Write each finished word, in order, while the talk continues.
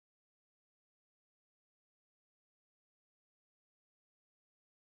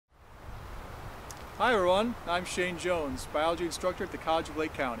Hi everyone, I'm Shane Jones, biology instructor at the College of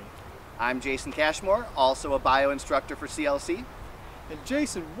Lake County. I'm Jason Cashmore, also a bio instructor for CLC. And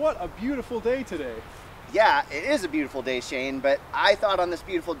Jason, what a beautiful day today. Yeah, it is a beautiful day, Shane, but I thought on this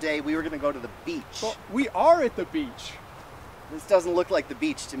beautiful day we were going to go to the beach. Well, we are at the beach. This doesn't look like the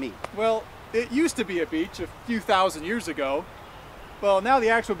beach to me. Well, it used to be a beach a few thousand years ago. Well, now the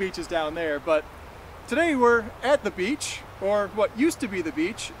actual beach is down there, but today we're at the beach, or what used to be the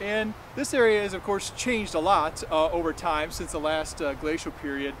beach, and this area has of course changed a lot over time since the last glacial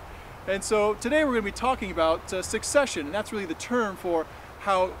period. And so today we're going to be talking about succession, and that's really the term for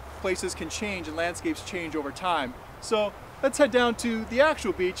how places can change and landscapes change over time. So let's head down to the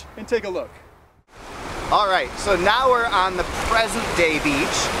actual beach and take a look. All right, so now we're on the present day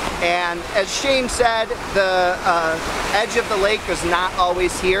beach, and as Shane said, the edge of the lake is not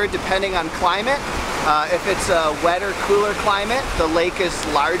always here depending on climate. If it's a wetter, cooler climate, the lake is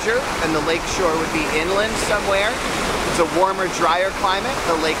larger and the lake shore would be inland somewhere. If it's a warmer, drier climate,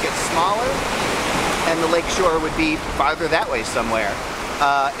 the lake gets smaller and the lake shore would be farther that way somewhere.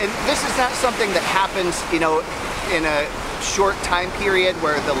 And this is not something that happens, in a short time period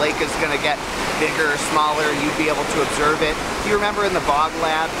where the lake is going to get bigger or smaller and you'd be able to observe it. If you remember in the Bog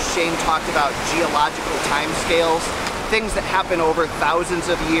Lab, Shane talked about geological timescales, things that happen over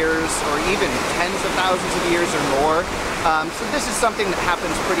thousands of years or even tens of thousands of years or more. So this is something that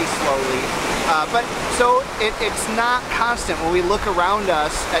happens pretty slowly. It's not constant. When we look around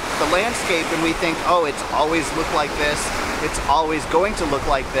us at the landscape and we think, oh, it's always looked like this, it's always going to look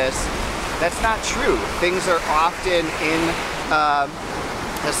like this, that's not true. Things are often in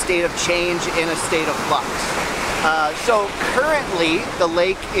a state of change, in a state of flux. So currently the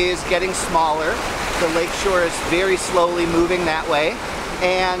lake is getting smaller. The lake shore is very slowly moving that way.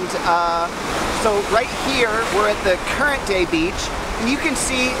 And so right here, we're at the current day beach. And you can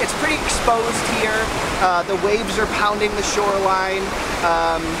see it's pretty exposed here. The waves are pounding the shoreline.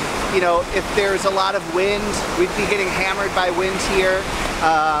 If there's a lot of wind, we'd be getting hammered by winds here.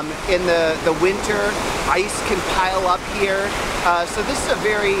 In the winter, ice can pile up here. So this is a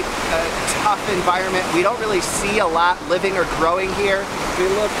very tough environment. We don't really see a lot living or growing here. If we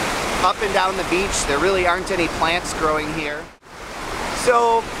look up and down the beach, there really aren't any plants growing here.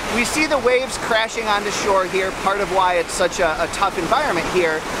 So we see the waves crashing onto shore here, part of why it's such a tough environment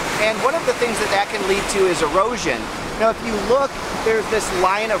here. And one of the things that can lead to is erosion. Now if you look, there's this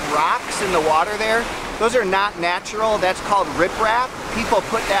line of rocks in the water there. Those are not natural, that's called riprap. People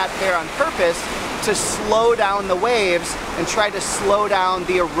put that there on purpose to slow down the waves and try to slow down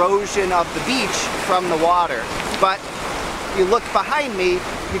the erosion of the beach from the water. But if you look behind me,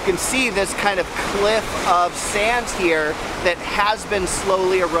 you can see this kind of cliff of sand here that has been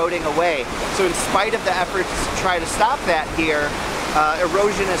slowly eroding away. So in spite of the efforts to try to stop that here,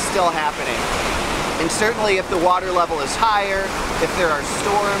 erosion is still happening. And certainly if the water level is higher, if there are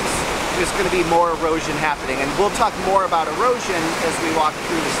storms, there's going to be more erosion happening. And we'll talk more about erosion as we walk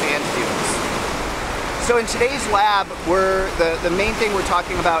through the sand dunes. So in today's lab, the main thing we're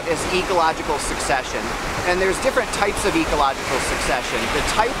talking about is ecological succession. And there's different types of ecological succession. The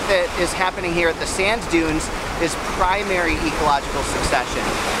type that is happening here at the sand dunes is primary ecological succession.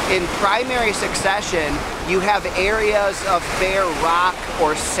 In primary succession, you have areas of bare rock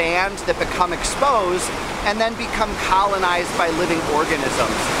or sand that become exposed and then become colonized by living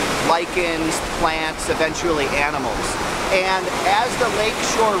organisms, lichens, plants, eventually animals. And as the lake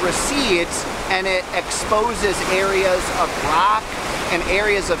shore recedes and it exposes areas of rock and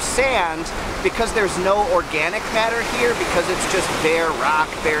areas of sand, because there's no organic matter here, because it's just bare rock,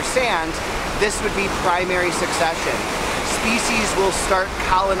 bare sand, this would be primary succession. Species will start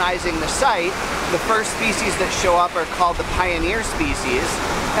colonizing the site. The first species that show up are called the pioneer species,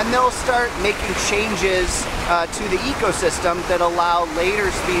 and they'll start making changes to the ecosystem that allow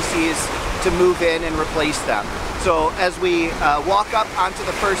later species to move in and replace them. So as we walk up onto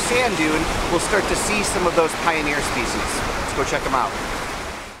the first sand dune, we'll start to see some of those pioneer species. Let's go check them out.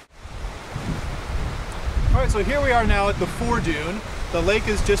 All right, so here we are now at the foredune. The lake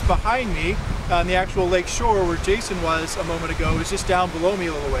is just behind me on the actual lake shore where Jason was a moment ago. It's just down below me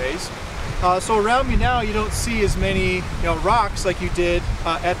a little ways. So around me now you don't see as many rocks like you did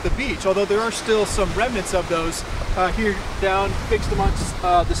at the beach, although there are still some remnants of those here down fixed amongst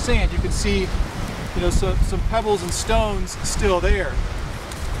the sand. You can see some pebbles and stones still there,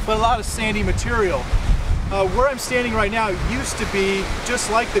 but a lot of sandy material. Where I'm standing right now used to be just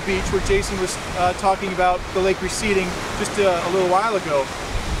like the beach where Jason was talking about the lake receding just a little while ago.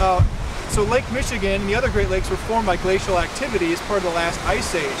 So Lake Michigan and the other Great Lakes were formed by glacial activity as part of the last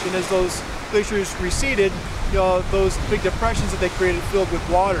ice age, and as those glaciers receded, those big depressions that they created filled with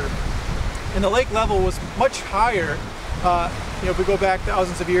water. And the lake level was much higher, if we go back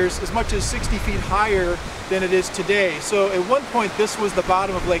thousands of years, as much as 60 feet higher than it is today. So at one point this was the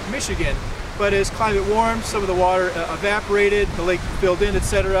bottom of Lake Michigan, but as climate warmed, some of the water evaporated, the lake filled in,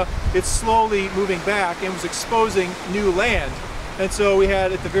 etc. It's slowly moving back and was exposing new land. And so we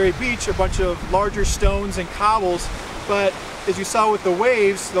had at the very beach a bunch of larger stones and cobbles, but as you saw with the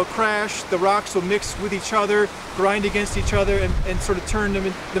waves, they'll crash, the rocks will mix with each other, grind against each other, and sort of turn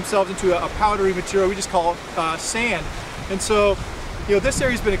themselves into a powdery material we just call sand. And so, this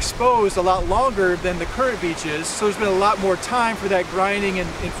area's been exposed a lot longer than the current beach is, so there's been a lot more time for that grinding and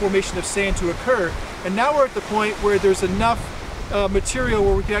formation of sand to occur. And now we're at the point where there's enough material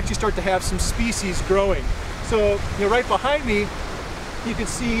where we can actually start to have some species growing. So, right behind me, you can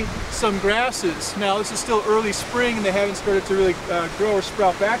see some grasses. Now this is still early spring and they haven't started to really grow or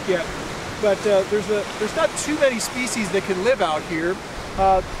sprout back yet, but there's not too many species that can live out here,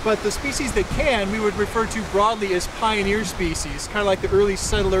 but the species that can, we would refer to broadly as pioneer species, kind of like the early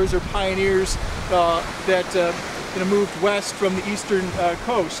settlers or pioneers that moved west from the eastern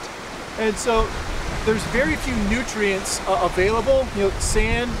coast. And so there's very few nutrients available.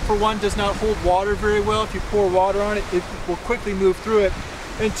 Sand, for one, does not hold water very well. If you pour water on it, it will quickly move through it.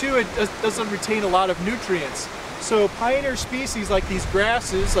 And two, it doesn't retain a lot of nutrients. So pioneer species like these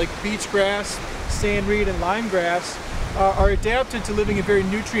grasses, like beach grass, sandreed, and lime grass, are adapted to living in very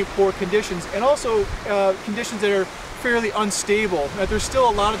nutrient-poor conditions, and also conditions that are fairly unstable. There's still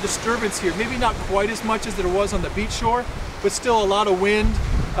a lot of disturbance here, maybe not quite as much as there was on the beach shore, but still a lot of wind.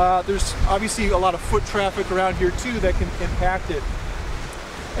 There's obviously a lot of foot traffic around here too that can impact it.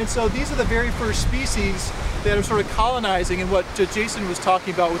 And so these are the very first species that are sort of colonizing, and what Jason was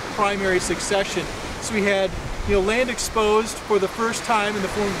talking about with primary succession. So we had land exposed for the first time in the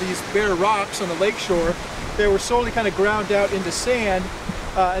form of these bare rocks on the lakeshore that were slowly kind of ground out into sand,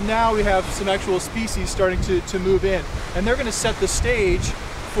 and now we have some actual species starting to move in. And they're going to set the stage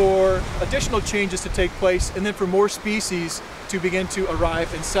for additional changes to take place, and then for more species to begin to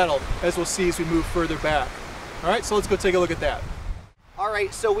arrive and settle, as we'll see as we move further back. All right, so let's go take a look at that. All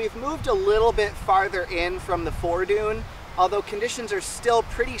right, so we've moved a little bit farther in from the foredune, although conditions are still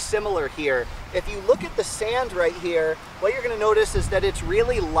pretty similar here. If you look at the sand right here, what you're going to notice is that it's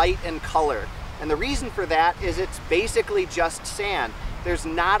really light in color. And the reason for that is it's basically just sand. There's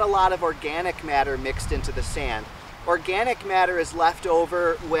not a lot of organic matter mixed into the sand. Organic matter is left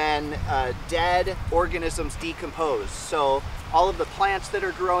over when dead organisms decompose. So all of the plants that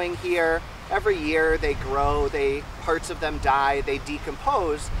are growing here, every year they grow, parts of them die, they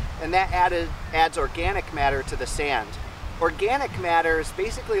decompose, and that adds organic matter to the sand. Organic matter is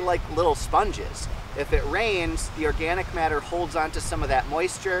basically like little sponges. If it rains, the organic matter holds onto some of that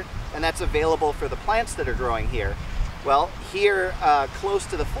moisture, and that's available for the plants that are growing here. Well, here close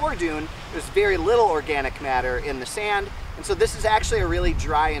to the foredune, there's very little organic matter in the sand, and so this is actually a really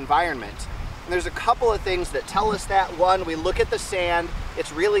dry environment. And there's a couple of things that tell us that. One, we look at the sand,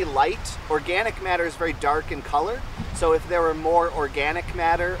 it's really light. Organic matter is very dark in color, so if there were more organic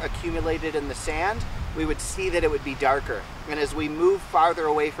matter accumulated in the sand, we would see that it would be darker. And as we move farther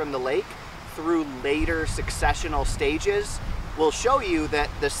away from the lake, through later successional stages, we'll show you that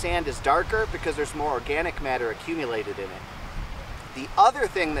the sand is darker because there's more organic matter accumulated in it. The other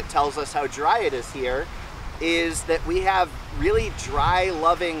thing that tells us how dry it is here is that we have really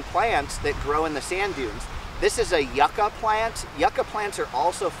dry-loving plants that grow in the sand dunes. This is a yucca plant. Yucca plants are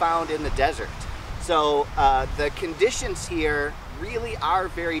also found in the desert. So the conditions here really are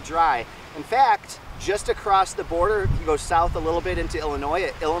very dry. In fact, just across the border, if you go south a little bit into Illinois,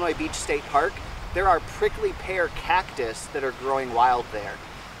 at Illinois Beach State Park, there are prickly pear cactus that are growing wild there.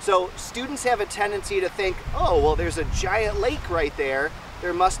 So students have a tendency to think, oh, well, there's a giant lake right there,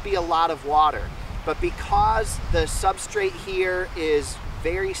 there must be a lot of water. But because the substrate here is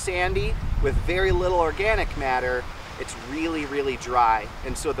very sandy with very little organic matter, it's really, really dry.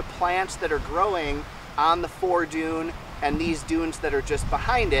 And so the plants that are growing on the foredune and these dunes that are just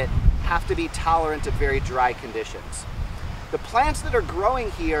behind it have to be tolerant of very dry conditions. The plants that are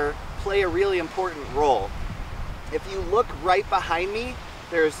growing here play a really important role. If you look right behind me,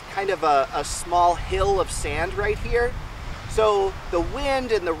 there's kind of a small hill of sand right here. So the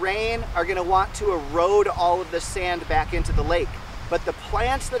wind and the rain are going to want to erode all of the sand back into the lake. But the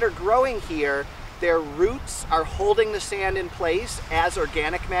plants that are growing here, their roots are holding the sand in place. As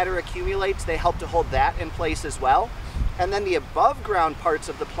organic matter accumulates, they help to hold that in place as well. And then the above ground parts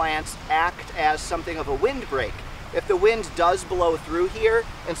of the plants act as something of a windbreak. If the wind does blow through here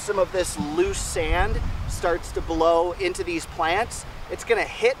and some of this loose sand starts to blow into these plants, it's going to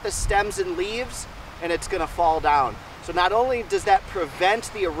hit the stems and leaves and it's going to fall down. So not only does that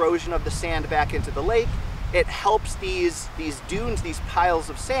prevent the erosion of the sand back into the lake, it helps these dunes, these piles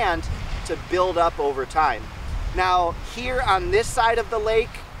of sand, to build up over time. Now, here on this side of the lake,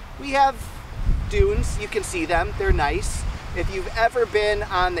 we have dunes. You can see them, they're nice. If you've ever been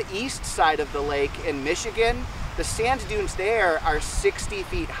on the east side of the lake in Michigan, the sand dunes there are 60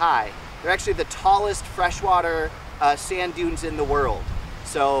 feet high. They're actually the tallest freshwater sand dunes in the world.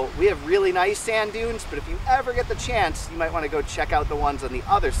 So we have really nice sand dunes, but if you ever get the chance, you might want to go check out the ones on the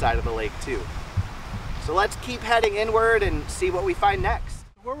other side of the lake too. So let's keep heading inward and see what we find next.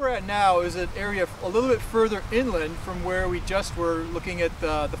 Where we're at now is an area a little bit further inland from where we just were looking at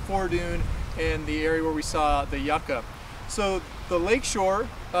the Fore Dune and the area where we saw the yucca. So the lakeshore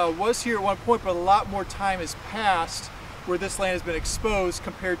was here at one point, but a lot more time has passed where this land has been exposed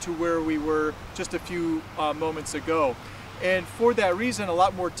compared to where we were just a few moments ago. And for that reason, a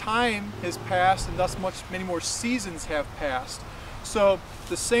lot more time has passed, and thus many more seasons have passed. So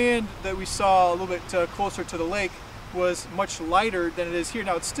the sand that we saw a little bit closer to the lake was much lighter than it is here.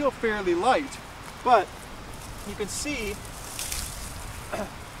 Now it's still fairly light, but you can see,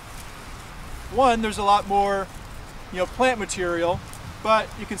 one, there's a lot more, plant material, but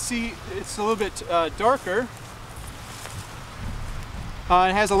you can see it's a little bit darker.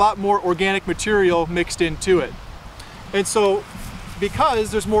 It has a lot more organic material mixed into it. And so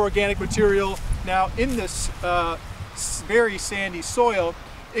because there's more organic material now in this very sandy soil,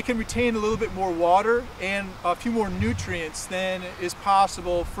 it can retain a little bit more water and a few more nutrients than is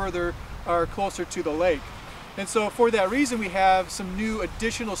possible further or closer to the lake. And so for that reason, we have some new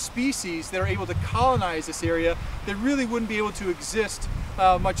additional species that are able to colonize this area that really wouldn't be able to exist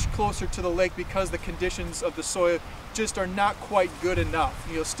much closer to the lake because the conditions of the soil just are not quite good enough.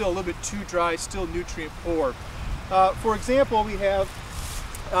 Still a little bit too dry, still nutrient poor. For example, we have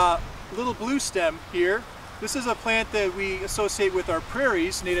little blue stem here. This is a plant that we associate with our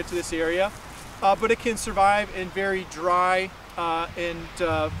prairies native to this area, but it can survive in very dry and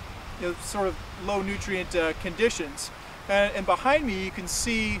sort of low nutrient conditions. And behind me, you can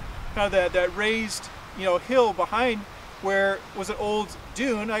see kind of that raised hill behind where was an old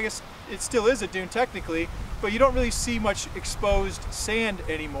dune. I guess it still is a dune technically, but you don't really see much exposed sand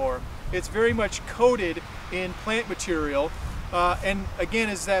anymore. It's very much coated in plant material. And again,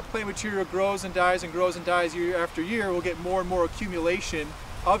 as that plant material grows and dies year after year, we'll get more and more accumulation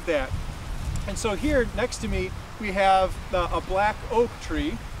of that. And so here next to me, we have a black oak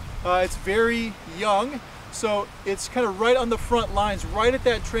tree. It's very young, so it's kind of right on the front lines, right at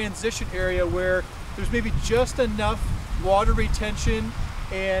that transition area where there's maybe just enough water retention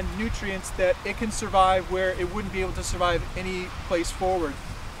and nutrients that it can survive where it wouldn't be able to survive any place forward.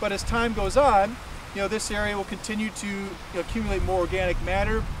 But as time goes on, this area will continue to accumulate more organic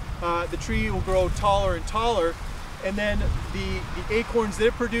matter. The tree will grow taller and taller, and then the acorns that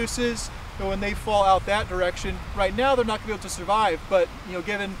it produces, when they fall out that direction, right now they're not going to be able to survive, but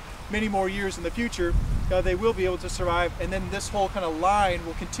given many more years in the future, they will be able to survive, and then this whole kind of line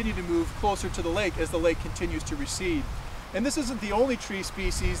will continue to move closer to the lake as the lake continues to recede. And this isn't the only tree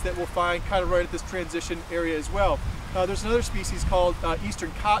species that we'll find kind of right at this transition area as well. There's another species called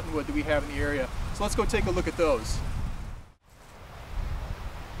eastern cottonwood that we have in the area. So let's go take a look at those.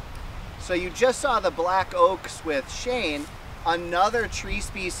 So you just saw the black oaks with Shane. Another tree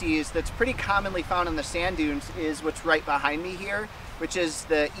species that's pretty commonly found in the sand dunes is what's right behind me here, which is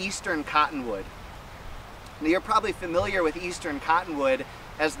the eastern cottonwood. Now you're probably familiar with eastern cottonwood.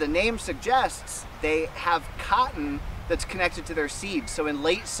 As the name suggests, they have cotton that's connected to their seeds. So in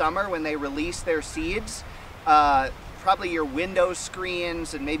late summer when they release their seeds, probably your window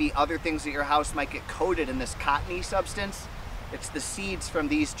screens and maybe other things at your house might get coated in this cottony substance. It's the seeds from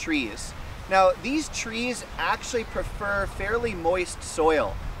these trees. Now these trees actually prefer fairly moist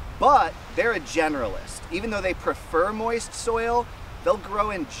soil, but they're a generalist. Even though they prefer moist soil, they'll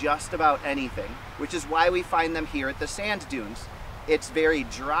grow in just about anything, which is why we find them here at the sand dunes. It's very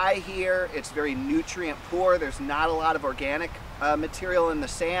dry here, it's very nutrient poor, there's not a lot of organic material in the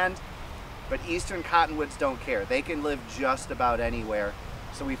sand, but eastern cottonwoods don't care. They can live just about anywhere,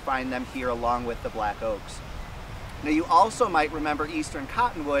 so we find them here along with the black oaks. Now you also might remember eastern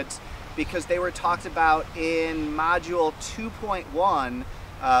cottonwoods because they were talked about in module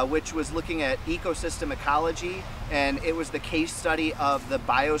 2.1, which was looking at ecosystem ecology, and it was the case study of the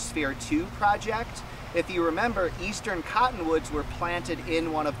Biosphere 2 project. If you remember, eastern cottonwoods were planted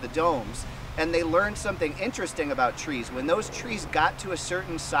in one of the domes, and they learned something interesting about trees. When those trees got to a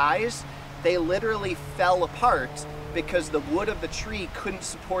certain size, they literally fell apart because the wood of the tree couldn't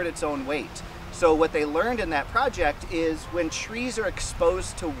support its own weight. So what they learned in that project is when trees are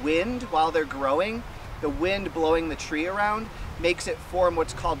exposed to wind while they're growing, the wind blowing the tree around makes it form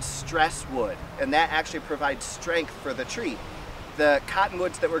what's called stress wood, and that actually provides strength for the tree. The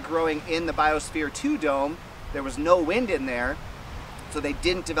cottonwoods that were growing in the Biosphere 2 dome, there was no wind in there, so they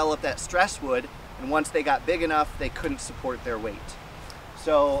didn't develop that stress wood, and once they got big enough, they couldn't support their weight.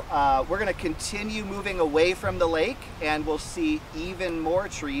 So we're going to continue moving away from the lake, and we'll see even more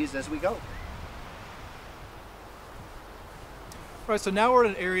trees as we go. Right, so now we're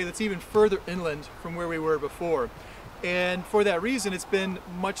in an area that's even further inland from where we were before. And for that reason, it's been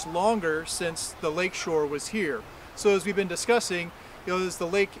much longer since the lakeshore was here. So as we've been discussing, as the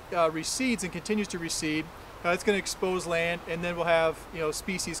lake recedes and continues to recede, it's going to expose land, and then we'll have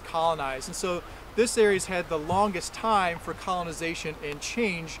species colonize. And so this area's had the longest time for colonization and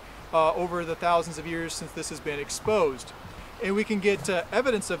change over the thousands of years since this has been exposed. And we can get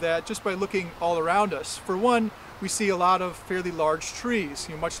evidence of that just by looking all around us. For one, we see a lot of fairly large trees,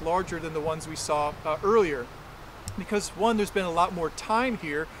 much larger than the ones we saw earlier. Because one, there's been a lot more time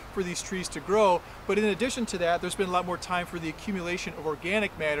here for these trees to grow, but in addition to that, there's been a lot more time for the accumulation of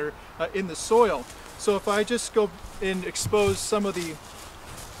organic matter in the soil. So if I just go and expose some of the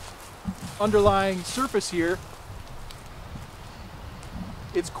underlying surface here,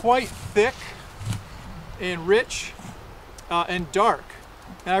 it's quite thick and rich and dark.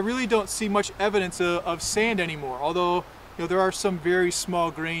 And I really don't see much evidence of sand anymore, although there are some very small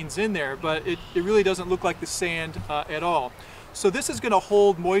grains in there, but it really doesn't look like the sand at all. So this is going to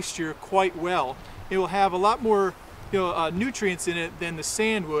hold moisture quite well. It will have a lot more nutrients in it than the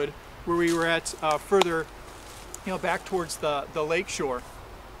sand would, where we were at further back towards the lake shore.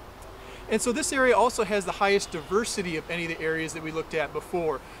 And so this area also has the highest diversity of any of the areas that we looked at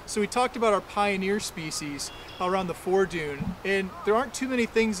before. So we talked about our pioneer species around the foredune, and there aren't too many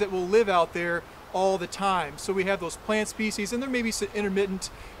things that will live out there all the time. So we have those plant species, and there may be some intermittent,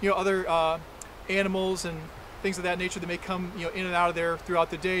 other animals and things of that nature that may come, in and out of there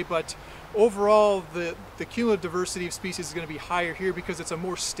throughout the day. But overall, the cumulative diversity of species is going to be higher here because it's a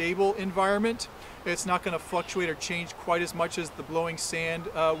more stable environment. It's not going to fluctuate or change quite as much as the blowing sand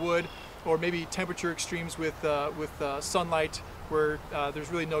would, or maybe temperature extremes with sunlight where there's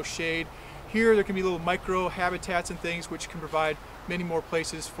really no shade. Here there can be little micro habitats and things which can provide many more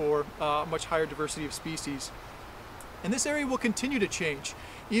places for much higher diversity of species. And this area will continue to change.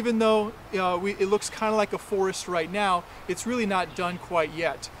 Even though it looks kind of like a forest right now, it's really not done quite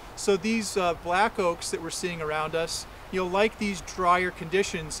yet. So these black oaks that we're seeing around us, like these drier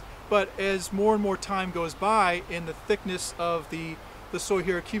conditions, but as more and more time goes by and the thickness of the soil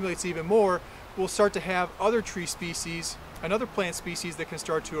here accumulates even more, we'll start to have other tree species and other plant species that can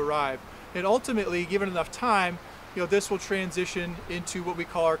start to arrive. And ultimately, given enough time, this will transition into what we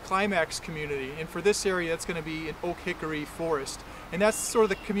call our climax community. And for this area, it's going to be an oak hickory forest. And that's sort of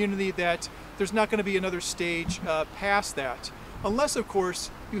the community that there's not going to be another stage past that. Unless, of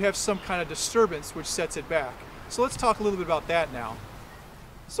course, you have some kind of disturbance which sets it back. So let's talk a little bit about that now.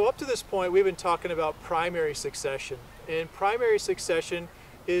 So up to this point, we've been talking about primary succession. And primary succession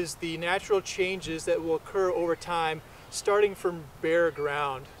is the natural changes that will occur over time starting from bare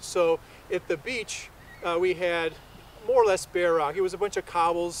ground. So at the beach, we had more or less bare rock. It was a bunch of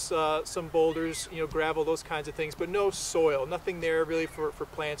cobbles, some boulders, gravel, those kinds of things, but no soil, nothing there really for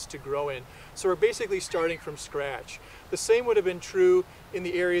plants to grow in. So we're basically starting from scratch. The same would have been true in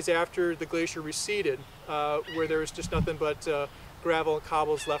the areas after the glacier receded, where there was just nothing but gravel and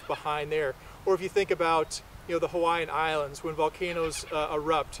cobbles left behind there. Or if you think about the Hawaiian Islands, when volcanoes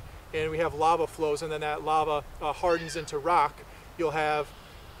erupt and we have lava flows and then that lava hardens into rock, you'll have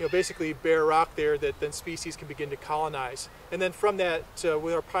basically bare rock there that then species can begin to colonize. And then from that,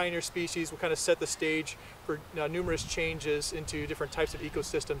 with our pioneer species, we'll kind of set the stage for numerous changes into different types of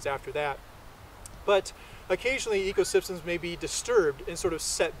ecosystems after that. But occasionally ecosystems may be disturbed and sort of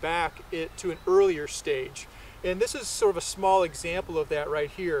set back to an earlier stage. And this is sort of a small example of that right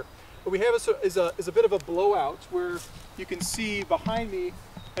here. What we have is a bit of a blowout where you can see behind me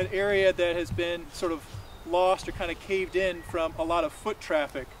an area that has been sort of lost or kind of caved in from a lot of foot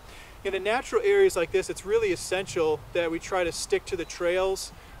traffic. In the natural areas like this, it's really essential that we try to stick to the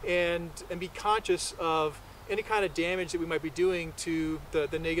trails and be conscious of any kind of damage that we might be doing to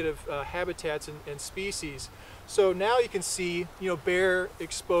the native habitats and species. So now you can see bare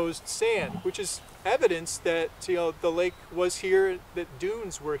exposed sand, which is evidence that the lake was here, that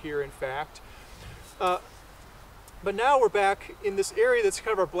dunes were here in fact. But now we're back in this area that's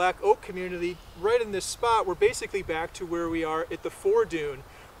kind of our black oak community. Right in this spot, we're basically back to where we are at the foredune,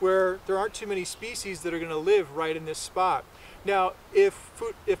 where there aren't too many species that are going to live right in this spot. Now, if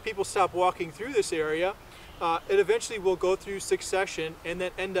people stop walking through this area, it eventually will go through succession and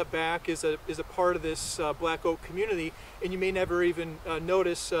then end up back as a part of this black oak community, and you may never even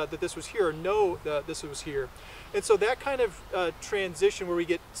notice that this was here or know that this was here. And so that kind of transition where we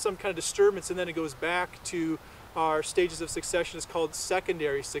get some kind of disturbance and then it goes back to our stages of succession is called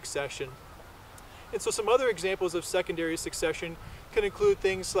secondary succession. And so some other examples of secondary succession can include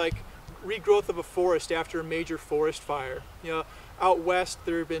things like regrowth of a forest after a major forest fire. Out west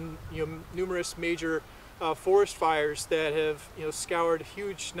there have been numerous major forest fires that have scoured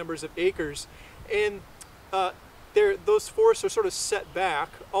huge numbers of acres, and those forests are sort of set back,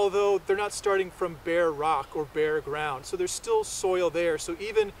 although they're not starting from bare rock or bare ground, so there's still soil there. So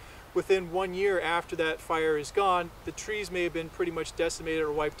even within 1 year after that fire is gone, the trees may have been pretty much decimated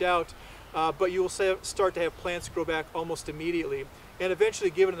or wiped out, but you will start to have plants grow back almost immediately, and eventually,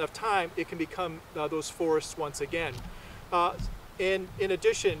 given enough time, it can become those forests once again. And in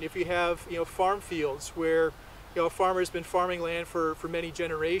addition, if you have farm fields where a farmer has been farming land for many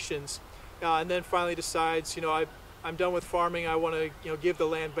generations, and then finally decides I'm done with farming, I want to give the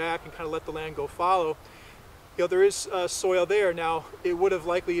land back and kind of let the land go fallow. There is soil there. Now it would have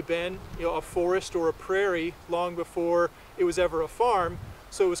likely been a forest or a prairie long before it was ever a farm,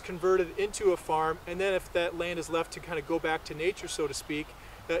 so it was converted into a farm, and then if that land is left to kind of go back to nature, so to speak,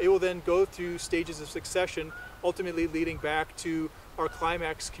 it will then go through stages of succession, ultimately leading back to our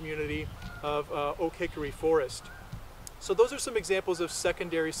climax community of oak hickory forest. So those are some examples of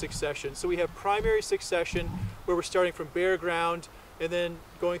secondary succession. So we have primary succession, where we're starting from bare ground and then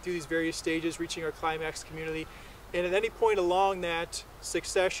going through these various stages, reaching our climax community. And at any point along that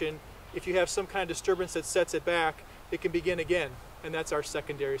succession, if you have some kind of disturbance that sets it back, it can begin again, and that's our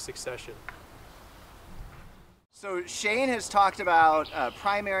secondary succession. So Shane has talked about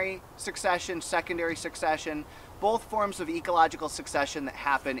primary succession, secondary succession, both forms of ecological succession that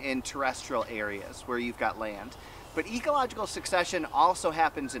happen in terrestrial areas where you've got land. But ecological succession also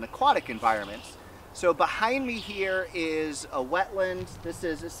happens in aquatic environments. So behind me here is a wetland. This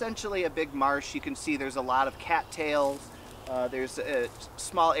is essentially a big marsh. You can see there's a lot of cattails. There's a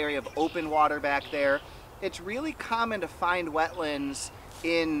small area of open water back there. It's really common to find wetlands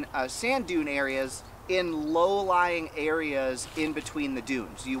in sand dune areas in low-lying areas in between the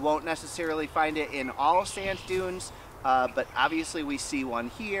dunes. You won't necessarily find it in all sand dunes, but obviously we see one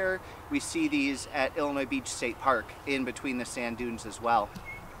here. We see these at Illinois Beach State Park in between the sand dunes as well.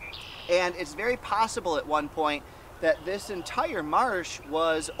 And it's very possible at one point that this entire marsh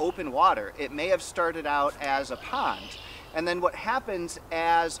was open water. It may have started out as a pond. And then what happens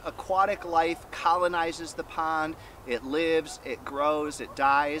as aquatic life colonizes the pond, it lives, it grows, it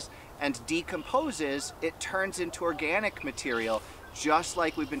dies, and decomposes, it turns into organic material, just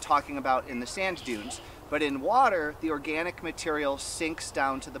like we've been talking about in the sand dunes. But in water, the organic material sinks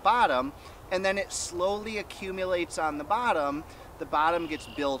down to the bottom, and then it slowly accumulates on the bottom gets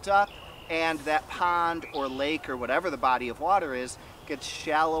built up, and that pond or lake or whatever the body of water is gets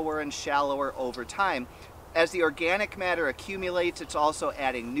shallower and shallower over time. As the organic matter accumulates, it's also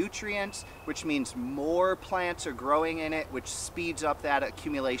adding nutrients, which means more plants are growing in it, which speeds up that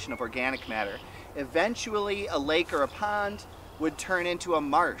accumulation of organic matter. Eventually, a lake or a pond would turn into a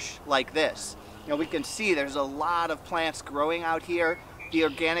marsh like this. We can see there's a lot of plants growing out here. The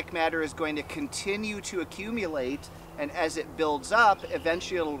organic matter is going to continue to accumulate, and as it builds up,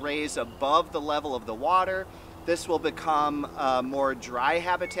 eventually it'll raise above the level of the water. This will become a more dry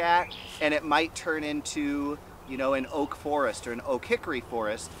habitat, and it might turn into, an oak forest or an oak hickory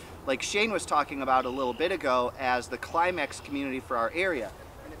forest, like Shane was talking about a little bit ago as the climax community for our area.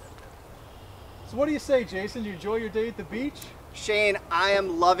 So what do you say, Jason? You enjoy your day at the beach? Shane, I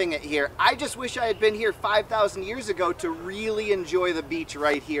am loving it here. I just wish I had been here 5,000 years ago to really enjoy the beach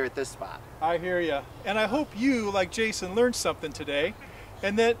right here at this spot. I hear you. And I hope you, like Jason, learned something today,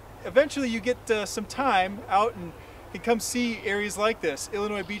 and that eventually you get some time out and come see areas like this,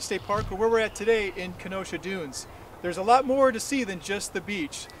 Illinois Beach State Park, or where we're at today in Kenosha Dunes. There's a lot more to see than just the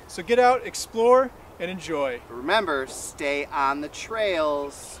beach. So get out, explore, and enjoy. Remember, stay on the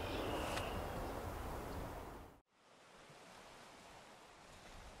trails.